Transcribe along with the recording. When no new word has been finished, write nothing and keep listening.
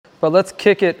but let's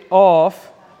kick it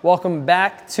off. Welcome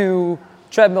back to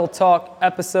Treadmill Talk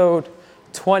episode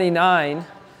 29.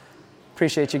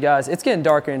 Appreciate you guys. It's getting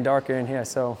darker and darker in here,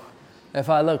 so if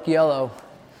I look yellow,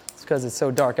 it's because it's so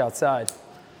dark outside.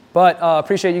 But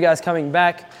appreciate you guys coming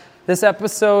back. This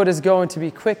episode is going to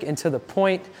be quick and to the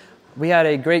point. We had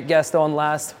a great guest on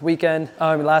last week, and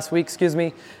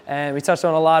we touched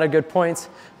on a lot of good points.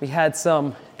 We had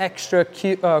some extra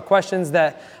questions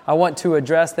that I want to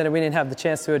address that we didn't have the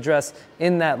chance to address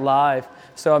in that live.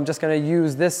 So I'm just going to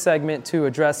use this segment to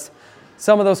address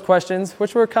some of those questions,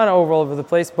 which were kind of all over the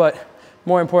place, but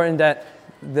more important that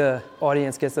the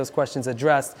audience gets those questions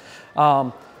addressed.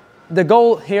 The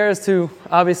goal here is to,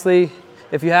 obviously,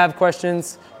 if you have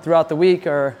questions throughout the week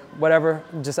or whatever,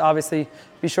 just obviously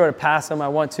be sure to pass them. I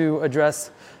want to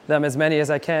address them as many as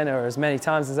I can or as many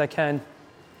times as I can,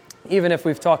 even if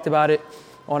we've talked about it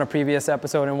on a previous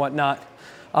episode and whatnot.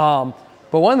 But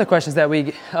one of the questions that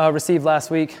we received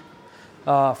last week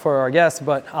for our guests,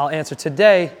 but I'll answer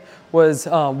today, was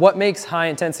what makes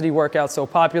high-intensity workouts so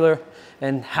popular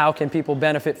and how can people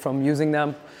benefit from using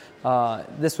them?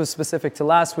 This was specific to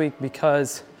last week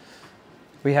because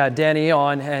we had Danny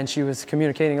on, and she was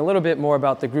communicating a little bit more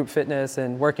about the group fitness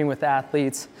and working with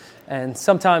athletes. And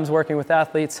sometimes working with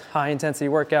athletes, high-intensity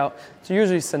workout, it's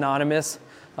usually synonymous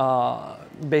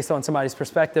based on somebody's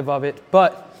perspective of it.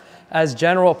 But as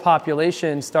general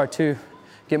population start to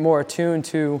get more attuned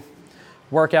to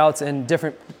workouts and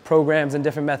different programs and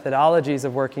different methodologies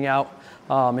of working out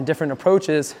and different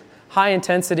approaches,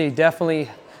 high-intensity definitely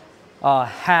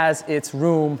has its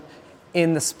room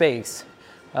in the space.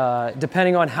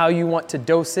 Depending on how you want to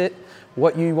dose it,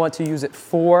 what you want to use it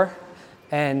for,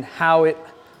 and how it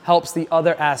helps the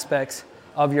other aspects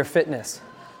of your fitness.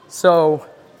 So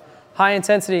high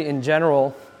intensity in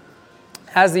general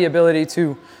has the ability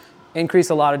to increase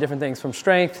a lot of different things from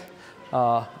strength,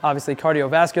 obviously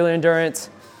cardiovascular endurance,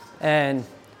 and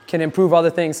can improve other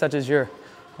things such as your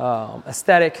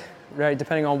aesthetic, right,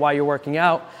 depending on why you're working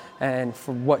out and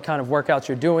for what kind of workouts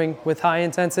you're doing with high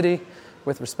intensity.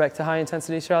 With respect to high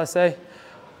intensity, shall I say.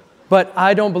 But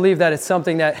I don't believe that it's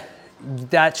something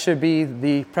that should be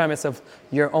the premise of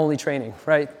your only training,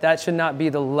 right? That should not be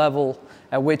the level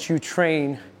at which you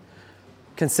train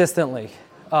consistently.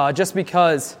 Just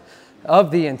because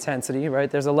of the intensity, right?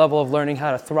 There's a level of learning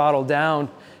how to throttle down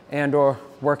and or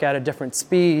work at a different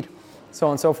speed, so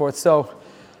on and so forth. So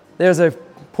there's a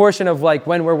portion of like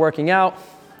when we're working out,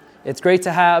 it's great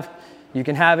to have. You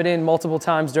can have it in multiple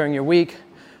times during your week.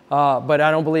 But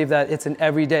I don't believe that it's an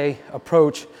everyday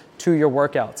approach to your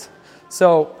workouts.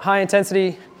 So high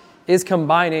intensity is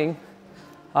combining,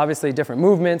 obviously, different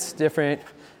movements, different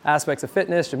aspects of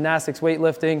fitness, gymnastics,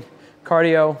 weightlifting,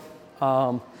 cardio,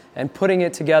 and putting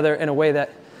it together in a way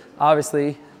that,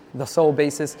 obviously, the sole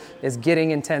basis is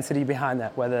getting intensity behind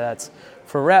that, whether that's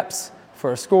for reps,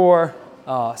 for a score,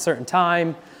 a certain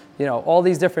time, all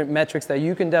these different metrics that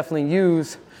you can definitely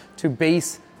use to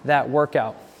base that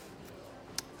workout.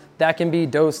 That can be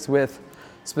dosed with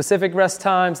specific rest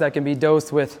times. That can be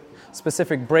dosed with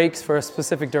specific breaks for a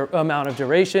specific amount of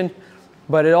duration.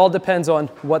 But it all depends on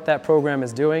what that program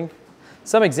is doing.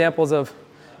 Some examples of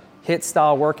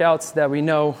HIIT-style workouts that we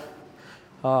know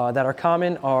that are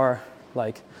common are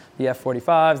like the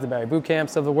F45s, the Barry Boot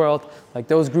Camps of the world. Like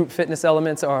those group fitness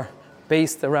elements are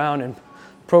based around and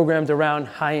programmed around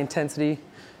high-intensity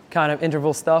kind of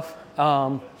interval stuff.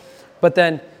 But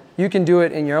then you can do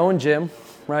it in your own gym,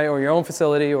 right, or your own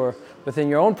facility or within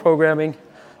your own programming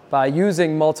by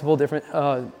using multiple different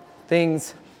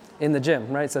things in the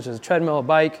gym, right, such as a treadmill, a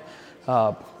bike,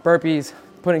 burpees,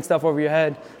 putting stuff over your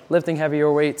head, lifting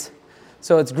heavier weights.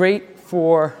 So it's great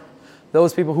for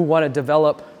those people who want to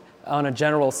develop on a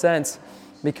general sense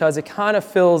because it kind of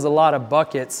fills a lot of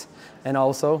buckets and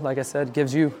also, like I said,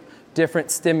 gives you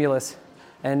different stimulus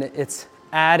and it's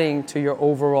adding to your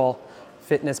overall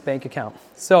fitness bank account.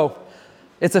 So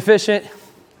it's efficient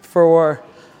for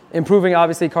improving,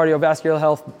 obviously, cardiovascular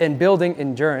health and building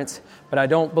endurance, but I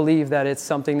don't believe that it's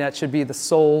something that should be the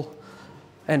sole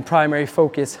and primary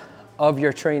focus of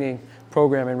your training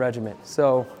program and regimen.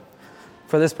 So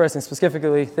for this person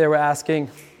specifically, they were asking,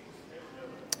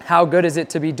 how good is it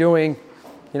to be doing,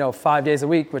 5 days a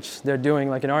week, which they're doing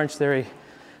like in Orange Theory.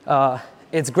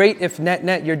 It's great if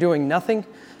net you're doing nothing,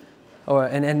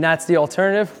 and that's the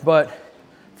alternative, but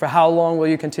for how long will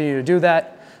you continue to do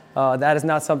that? That is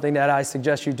not something that I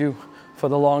suggest you do for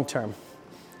the long term,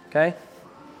 okay?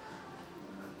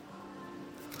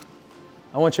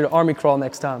 I want you to army crawl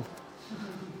next time.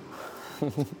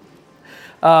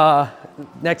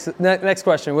 Next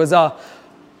question was,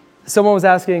 someone was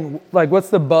asking, like, what's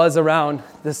the buzz around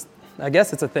this I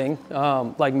guess it's a thing,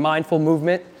 like mindful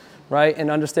movement, right?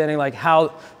 And understanding like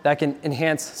how that can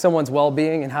enhance someone's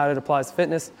well-being and how it applies to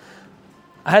fitness.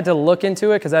 I had to look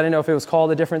into it because I didn't know if it was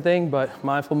called a different thing, but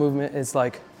mindful movement is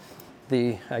like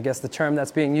the term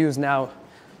that's being used now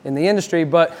in the industry.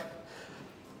 But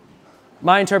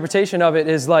my interpretation of it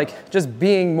is like just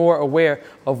being more aware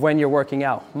of when you're working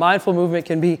out. Mindful movement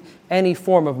can be any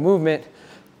form of movement,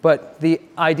 but the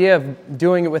idea of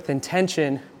doing it with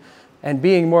intention and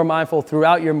being more mindful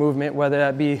throughout your movement, whether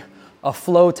that be a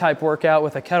flow type workout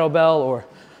with a kettlebell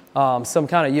or some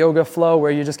kind of yoga flow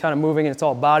where you're just kind of moving and it's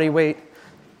all body weight.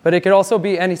 But it could also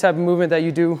be any type of movement that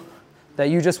you do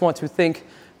that you just want to think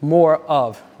more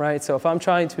of, right? So if I'm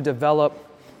trying to develop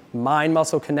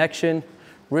mind-muscle connection,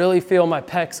 really feel my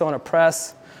pecs on a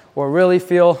press, or really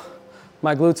feel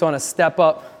my glutes on a step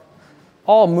up,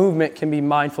 all movement can be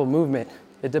mindful movement.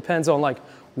 It depends on like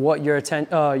what you're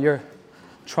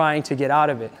trying to get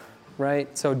out of it,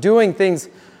 right? So doing things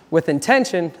with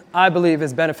intention, I believe,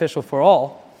 is beneficial for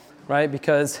all, right?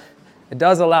 Because it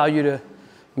does allow you to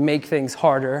make things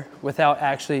harder without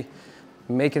actually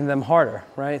making them harder,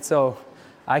 right? So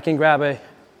I can grab a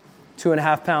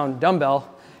 2.5 pound dumbbell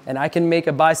and I can make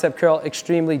a bicep curl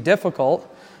extremely difficult.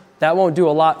 That won't do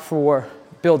a lot for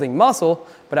building muscle,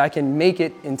 but I can make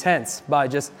it intense by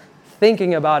just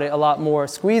thinking about it a lot more,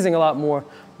 squeezing a lot more,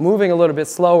 moving a little bit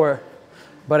slower.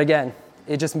 But again,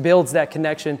 it just builds that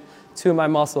connection to my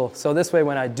muscle. So this way,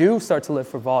 when I do start to lift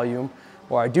for volume,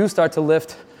 or I do start to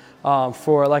lift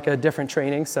for like a different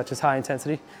training, such as high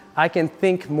intensity, I can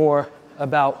think more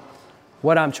about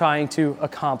what I'm trying to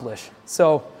accomplish.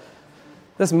 So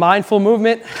this mindful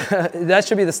movement, that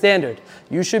should be the standard.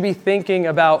 You should be thinking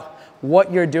about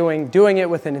what you're doing it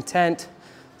with an intent.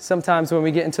 Sometimes when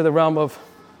we get into the realm of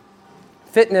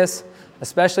fitness,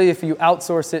 especially if you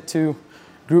outsource it to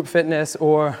group fitness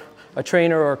or a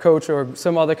trainer or a coach or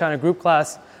some other kind of group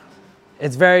class,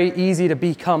 it's very easy to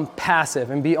become passive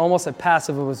and be almost a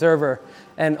passive observer.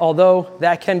 And although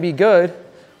that can be good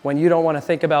when you don't want to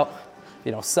think about,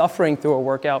 suffering through a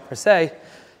workout per se,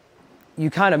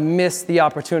 you kind of miss the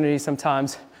opportunity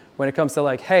sometimes when it comes to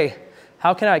like, hey,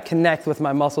 how can I connect with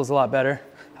my muscles a lot better?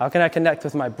 How can I connect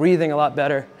with my breathing a lot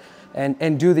better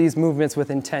and do these movements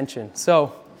with intention?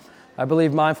 So I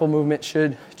believe mindful movement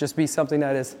should just be something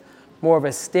that is more of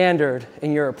a standard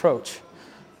in your approach.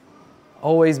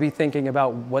 Always be thinking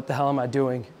about what the hell am I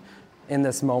doing in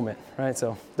this moment, right?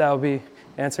 So that would be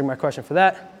answering my question for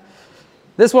that.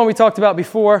 This one we talked about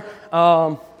before,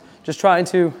 just trying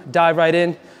to dive right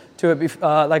in to it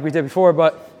like we did before,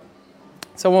 but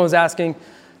someone was asking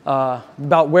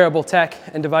about wearable tech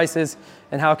and devices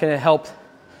and how can it help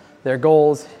their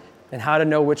goals and how to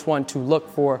know which one to look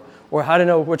for or how to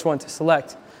know which one to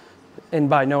select and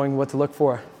by knowing what to look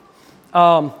for.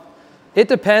 It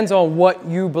depends on what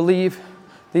you believe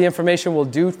the information will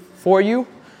do for you,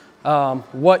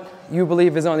 what you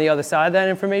believe is on the other side of that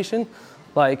information.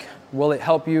 Like, will it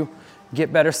help you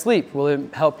get better sleep? Will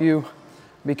it help you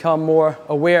become more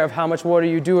aware of how much water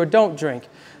you do or don't drink?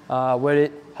 Would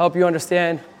it help you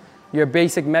understand your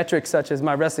basic metrics such as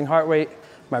my resting heart rate,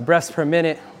 my breaths per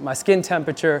minute, my skin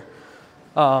temperature,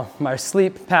 my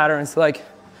sleep patterns?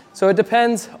 So it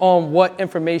depends on what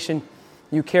information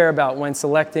you care about when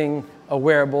selecting a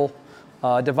wearable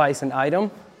device and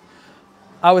item.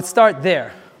 I would start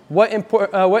there. What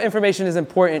information is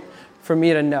important for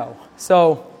me to know?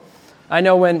 So I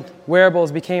know when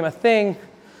wearables became a thing,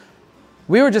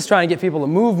 we were just trying to get people to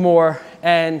move more,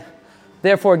 and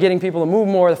therefore getting people to move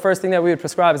more, the first thing that we would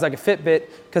prescribe is like a Fitbit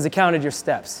because it counted your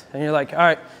steps. And you're like, all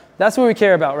right, that's what we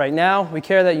care about right now. We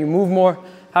care that you move more.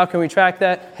 How can we track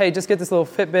that? Hey, just get this little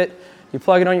Fitbit. You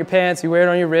plug it on your pants, you wear it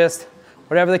on your wrist,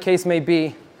 whatever the case may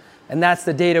be, and that's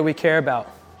the data we care about.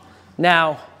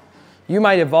 Now, you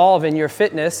might evolve in your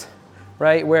fitness,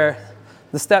 right, where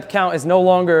the step count is no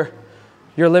longer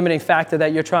your limiting factor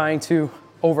that you're trying to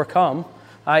overcome,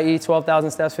 i.e.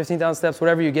 12,000 steps, 15,000 steps,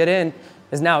 whatever you get in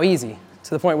is now easy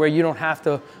to the point where you don't have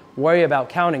to worry about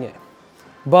counting it.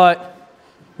 But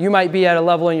you might be at a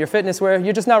level in your fitness where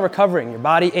you're just not recovering. Your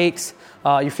body aches.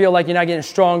 You feel like you're not getting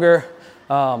stronger.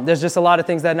 There's just a lot of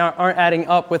things that aren't adding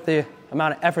up with the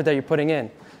amount of effort that you're putting in.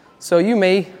 So you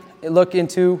may look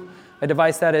into a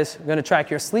device that is going to track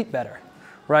your sleep better,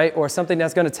 right? Or something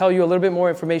that's going to tell you a little bit more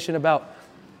information about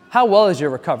how well is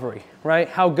your recovery, right?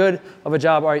 How good of a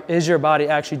job is your body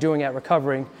actually doing at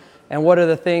recovering? And what are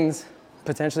the things,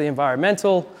 potentially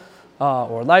environmental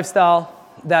or lifestyle,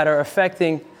 that are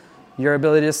affecting your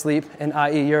ability to sleep and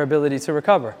i.e. your ability to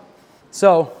recover?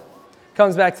 So it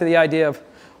comes back to the idea of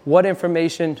what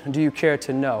information do you care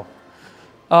to know?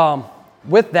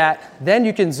 With that, then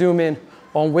you can zoom in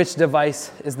on which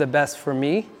device is the best for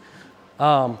me.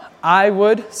 I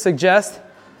would suggest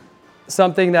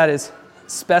something that is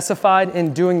specified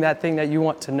in doing that thing that you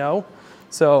want to know.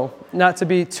 So not to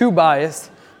be too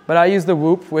biased, but I use the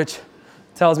Whoop, which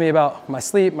tells me about my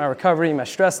sleep, my recovery, my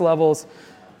stress levels,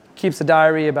 keeps a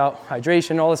diary about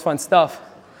hydration, all this fun stuff.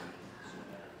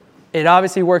 It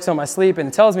obviously works on my sleep and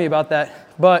it tells me about that,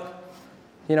 but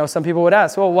some people would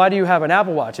ask, well, why do you have an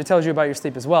Apple Watch? It tells you about your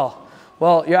sleep as well.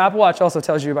 Well, your Apple Watch also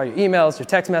tells you about your emails, your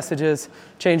text messages,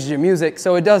 changes your music,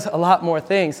 so it does a lot more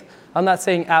things. I'm not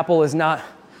saying Apple is not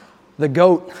the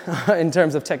GOAT in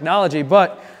terms of technology,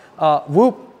 but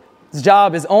Whoop's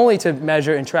job is only to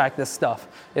measure and track this stuff.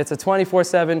 It's a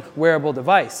 24/7 wearable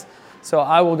device. So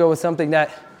I will go with something that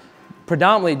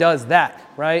predominantly does that,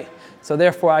 right? So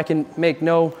therefore I can make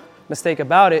no mistake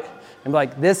about it and be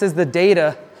like, this is the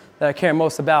data that I care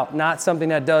most about, not something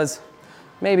that does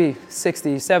maybe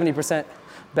 60, 70%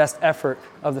 best effort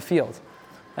of the field.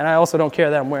 And I also don't care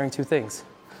that I'm wearing two things.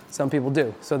 Some people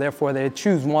do. So therefore they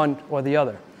choose one or the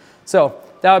other. So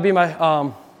that would be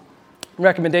my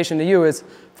recommendation to you is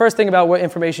first think about what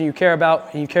information you care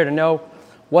about and you care to know.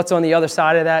 What's on the other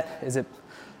side of that? Is it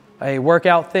a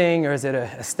workout thing, or is it an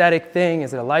aesthetic thing?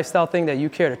 Is it a lifestyle thing that you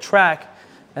care to track?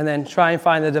 And then try and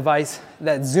find the device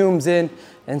that zooms in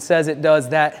and says it does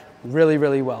that really,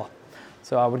 really well.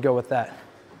 So I would go with that.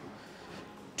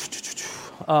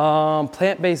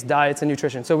 Plant-based diets and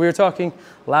nutrition. So we were talking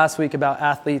last week about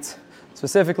athletes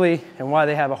specifically and why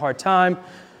they have a hard time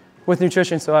with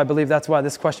nutrition. So I believe that's why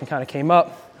this question kind of came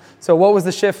up. So what was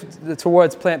the shift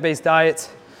towards plant-based diets?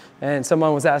 And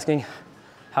someone was asking,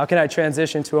 how can I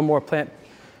transition to a more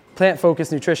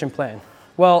plant-focused nutrition plan?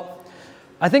 Well,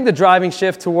 I think the driving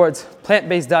shift towards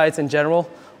plant-based diets in general,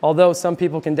 although some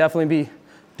people can definitely be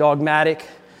dogmatic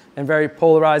and very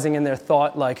polarizing in their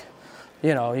thought, like,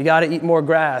 you got to eat more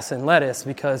grass and lettuce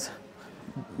because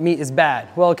meat is bad.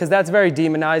 Well, because that's very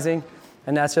demonizing,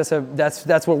 and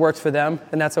that's what works for them,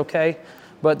 and that's okay.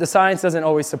 But the science doesn't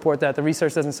always support that. The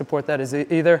research doesn't support that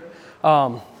either.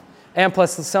 And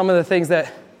plus, some of the things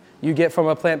that you get from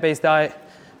a plant-based diet,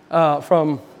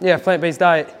 plant-based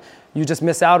diet, you just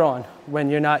miss out on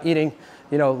when you're not eating,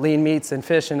 lean meats and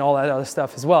fish and all that other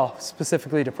stuff as well,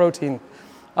 specifically to protein.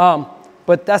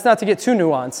 But that's not to get too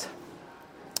nuanced.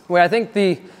 Where I think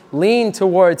the lean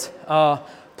towards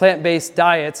plant-based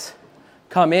diets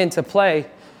come into play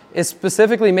is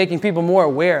specifically making people more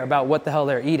aware about what the hell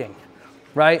they're eating,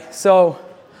 right? So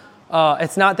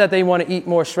it's not that they want to eat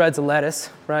more shreds of lettuce,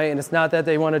 right? And it's not that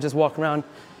they want to just walk around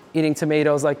eating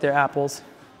tomatoes like they're apples.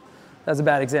 That's a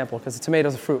bad example because the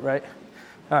tomato's a fruit, right?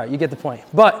 All right, you get the point.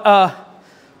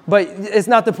 But it's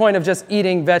not the point of just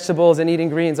eating vegetables and eating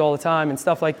greens all the time and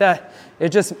stuff like that.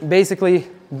 It's just basically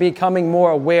becoming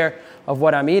more aware of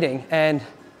what I'm eating. And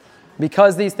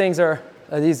because these things are,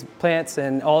 these plants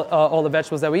and all the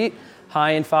vegetables that we eat,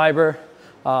 high in fiber,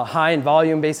 high in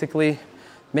volume basically,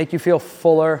 make you feel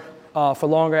fuller for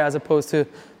longer as opposed to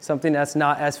something that's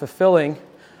not as fulfilling,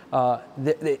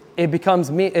 it becomes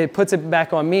me, it puts it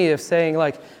back on me of saying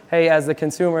like, hey, as the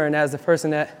consumer and as the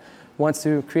person that wants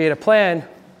to create a plan,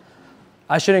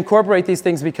 I should incorporate these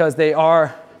things because they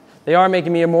are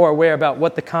making me more aware about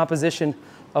what the composition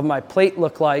of my plate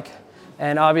look like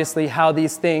and obviously how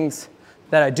these things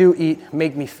that I do eat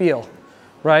make me feel,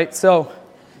 right? So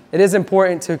it is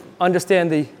important to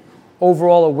understand the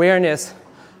overall awareness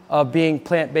of being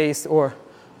plant-based or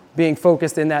being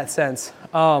focused in that sense.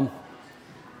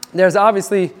 There's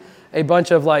obviously a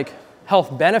bunch of like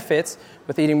health benefits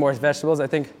with eating more vegetables. I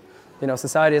think,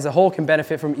 society as a whole can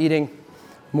benefit from eating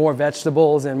more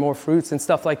vegetables and more fruits and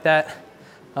stuff like that,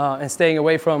 and staying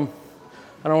away from,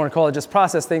 I don't want to call it just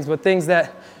processed things, but things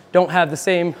that don't have the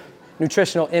same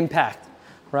nutritional impact,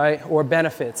 right, or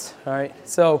benefits, all right?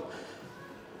 So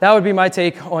that would be my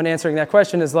take on answering that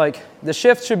question is like, the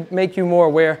shift should make you more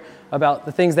aware about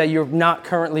the things that you're not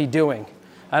currently doing.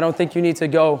 I don't think you need to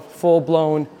go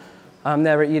full-blown, I'm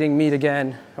never eating meat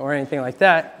again or anything like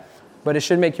that, but it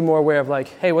should make you more aware of like,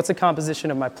 hey, what's the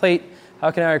composition of my plate?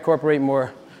 How can I incorporate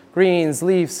more greens,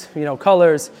 leaves,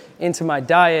 colors into my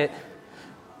diet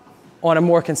on a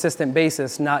more consistent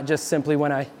basis, not just simply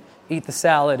when I eat the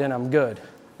salad and I'm good,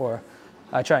 or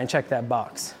I try and check that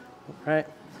box, right?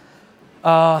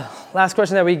 Last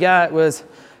question that we got was,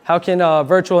 how can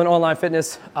virtual and online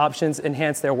fitness options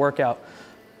enhance their workout?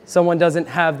 Someone doesn't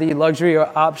have the luxury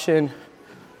or option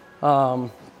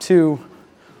to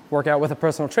work out with a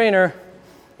personal trainer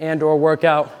and or work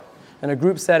out in a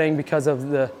group setting because of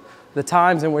the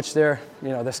times in which their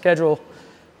schedule.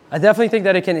 I definitely think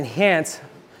that it can enhance,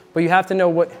 but you have to know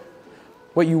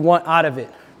what you want out of it,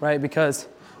 right? Because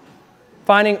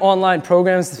finding online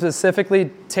programs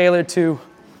specifically tailored to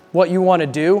what you want to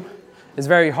do is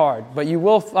very hard, but you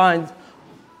will find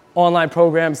online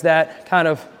programs that kind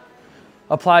of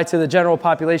apply to the general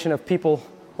population of people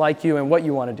like you and what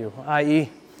you want to do, i.e.,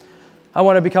 I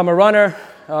want to become a runner,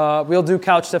 we'll do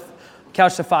couch to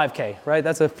 5K, right?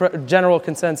 That's a general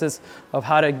consensus of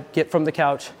how to get from the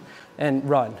couch and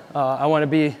run. I want to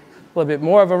be a little bit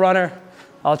more of a runner,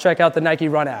 I'll check out the Nike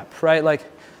Run app, right? Like,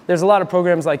 there's a lot of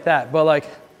programs like that, but like,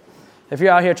 if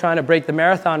you're out here trying to break the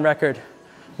marathon record,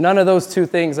 none of those two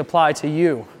things apply to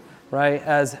you, right?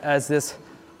 As this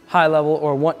high level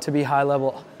or want to be high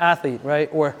level athlete, right?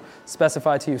 Or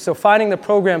specified to you. So finding the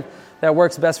program that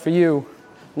works best for you,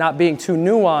 not being too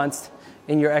nuanced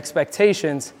in your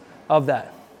expectations of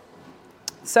that.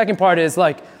 The second part is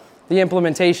like the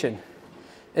implementation.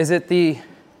 Is it the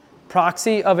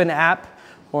proxy of an app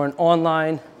or an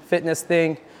online fitness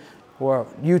thing or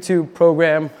YouTube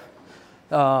program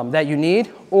that you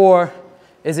need? Or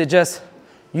is it just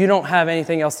you don't have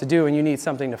anything else to do and you need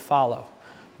something to follow,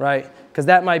 right? Because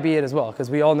that might be it as well, because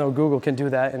we all know Google can do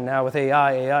that, and now with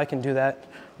AI can do that,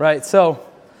 right? So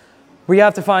we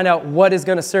have to find out what is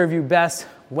going to serve you best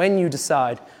when you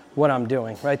decide what I'm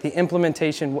doing, right? The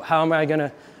implementation, how am I going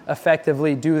to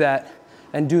effectively do that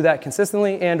and do that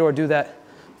consistently and or do that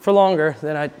for longer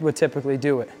than I would typically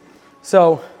do it.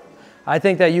 So I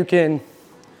think that you can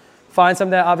find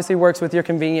something that obviously works with your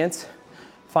convenience,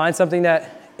 find something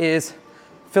that is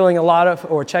filling a lot of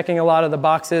or checking a lot of the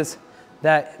boxes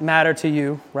that matter to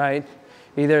you, right?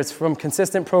 Either it's from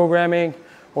consistent programming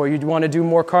or you want to do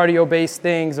more cardio-based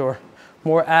things or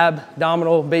more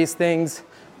abdominal-based things,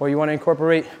 or you want to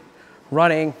incorporate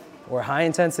running or high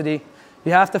intensity.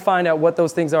 You have to find out what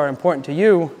those things are important to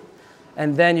you,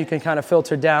 and then you can kind of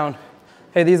filter down,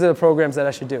 hey, these are the programs that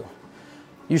I should do.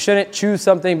 You shouldn't choose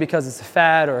something because it's a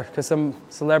fad or because some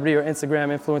celebrity or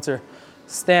Instagram influencer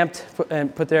stamped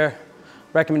and put their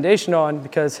recommendation on,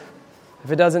 because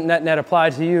if it doesn't net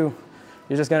apply to you,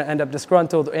 you're just going to end up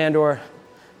disgruntled and or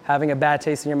having a bad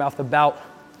taste in your mouth about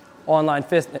online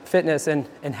fitness and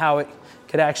how it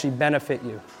could actually benefit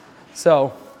you.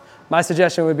 So my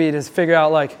suggestion would be to figure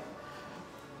out, like,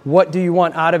 what do you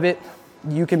want out of it?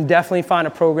 You can definitely find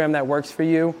a program that works for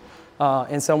you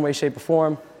in some way, shape, or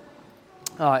form.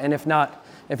 And if not,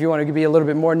 if you want to be a little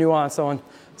bit more nuanced on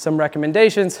some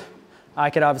recommendations, I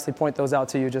could obviously point those out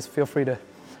to you. Just feel free to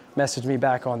message me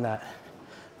back on that.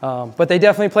 But they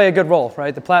definitely play a good role,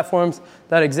 right? The platforms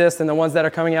that exist and the ones that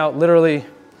are coming out literally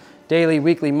daily,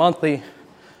 weekly, monthly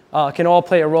can all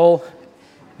play a role.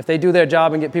 If they do their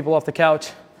job and get people off the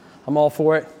couch, I'm all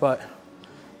for it. But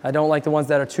I don't like the ones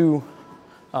that are too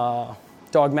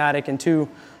dogmatic and too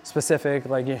specific,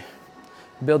 like you're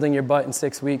building your butt in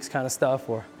 6 weeks kind of stuff,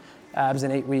 or abs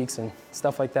in 8 weeks and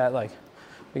stuff like that. Like,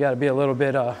 we got to be a little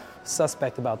bit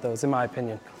suspect about those, in my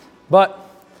opinion. But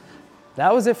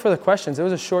that was it for the questions. It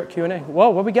was a short Q&A. Whoa,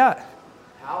 what we got?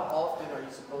 How often are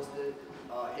you supposed to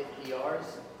hit PRs,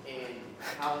 and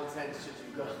how intense should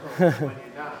you go when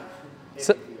you're not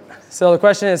hitting PRs? So the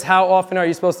question is, how often are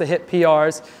you supposed to hit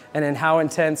PRs, and then how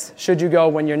intense should you go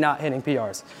when you're not hitting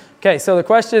PRs? Okay, so the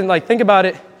question, like, think about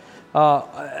it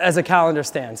as a calendar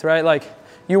stands, right? Like,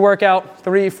 you work out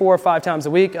 3, 4, 5 times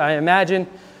a week, I imagine,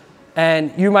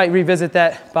 and you might revisit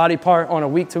that body part on a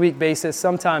week-to-week basis,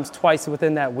 sometimes twice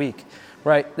within that week,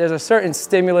 right? There's a certain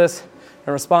stimulus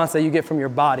and response that you get from your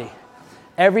body.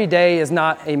 Every day is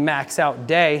not a max-out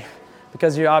day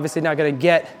because you're obviously not going to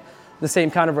get the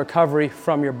same kind of recovery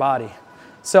from your body.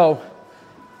 So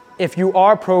if you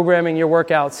are programming your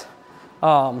workouts,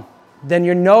 then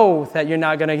you know that you're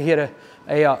not going to hit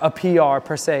a PR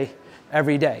per se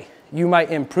every day. You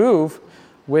might improve,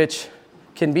 which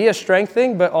can be a strength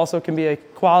thing, but also can be a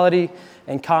quality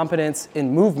and competence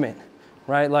in movement,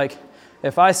 right? Like,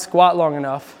 if I squat long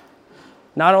enough,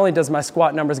 not only does my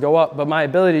squat numbers go up, but my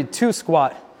ability to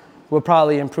squat will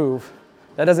probably improve.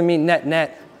 That doesn't mean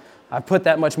net, I put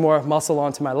that much more muscle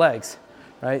onto my legs,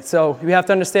 right? So you have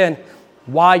to understand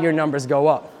why your numbers go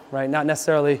up, right? Not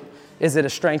necessarily is it a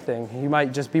strength thing. You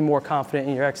might just be more confident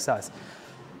in your exercise.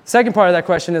 Second part of that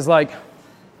question is, like,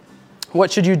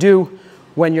 what should you do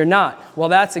when you're not? Well,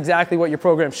 that's exactly what your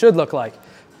program should look like.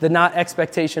 The not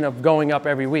expectation of going up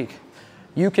every week.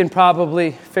 You can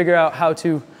probably figure out how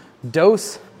to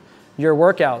dose your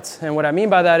workouts. And what I mean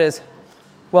by that is,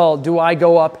 well, do I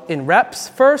go up in reps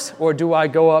first, or do I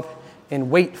go up in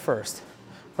weight first,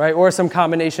 right? Or some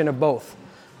combination of both.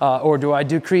 Or do I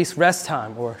decrease rest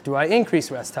time, or do I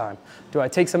increase rest time? Do I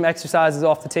take some exercises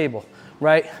off the table,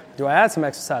 right? Do I add some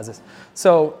exercises?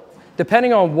 So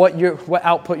depending on what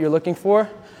output you're looking for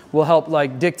will help,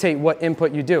 like, dictate what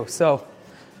input you do. So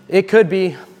It could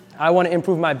be, I want to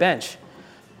improve my bench,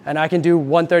 and I can do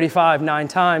 135 9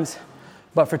 times,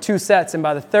 but for 2 sets, and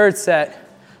by the 3rd set,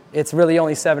 it's really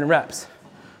only 7 reps.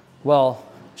 Well,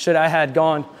 should I had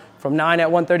gone from 9 at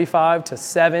 135 to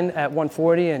 7 at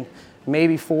 140 and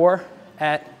maybe 4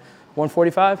 at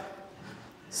 145?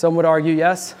 Some would argue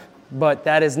yes, but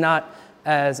that is not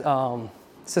as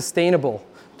sustainable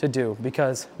to do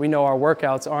because we know our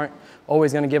workouts aren't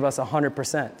always going to give us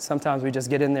 100%. Sometimes we just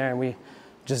get in there and we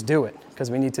just do it because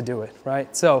we need to do it,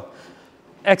 right? So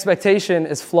expectation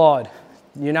is flawed.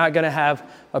 You're not going to have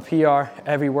a PR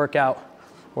every workout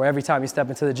or every time you step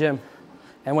into the gym.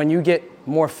 And when you get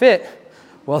more fit,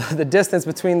 well, the distance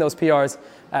between those PRs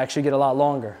actually get a lot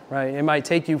longer, right? It might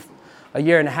take you a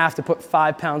year and a half to put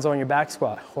 5 pounds on your back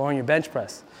squat or on your bench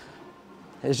press.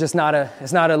 It's just not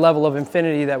a level of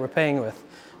infinity that we're paying with.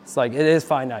 It's like, it is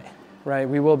finite, right?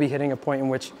 We will be hitting a point in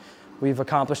which we've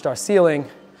accomplished our ceiling,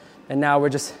 and now we're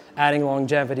just adding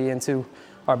longevity into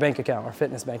our bank account, our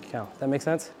fitness bank account. That make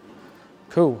sense?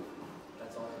 Cool.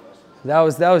 That's all the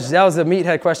questions. That was a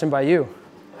meathead question by you.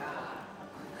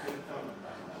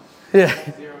 Yeah.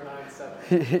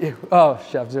 097. Oh,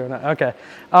 Chef 09. Okay.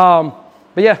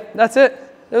 But yeah, that's it.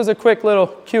 It was a quick little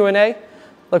Q&A.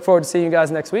 Look forward to seeing you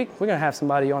guys next week. We're going to have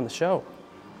somebody on the show,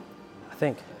 I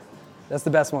think. That's the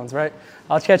best ones, right?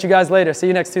 I'll catch you guys later. See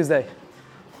you next Tuesday.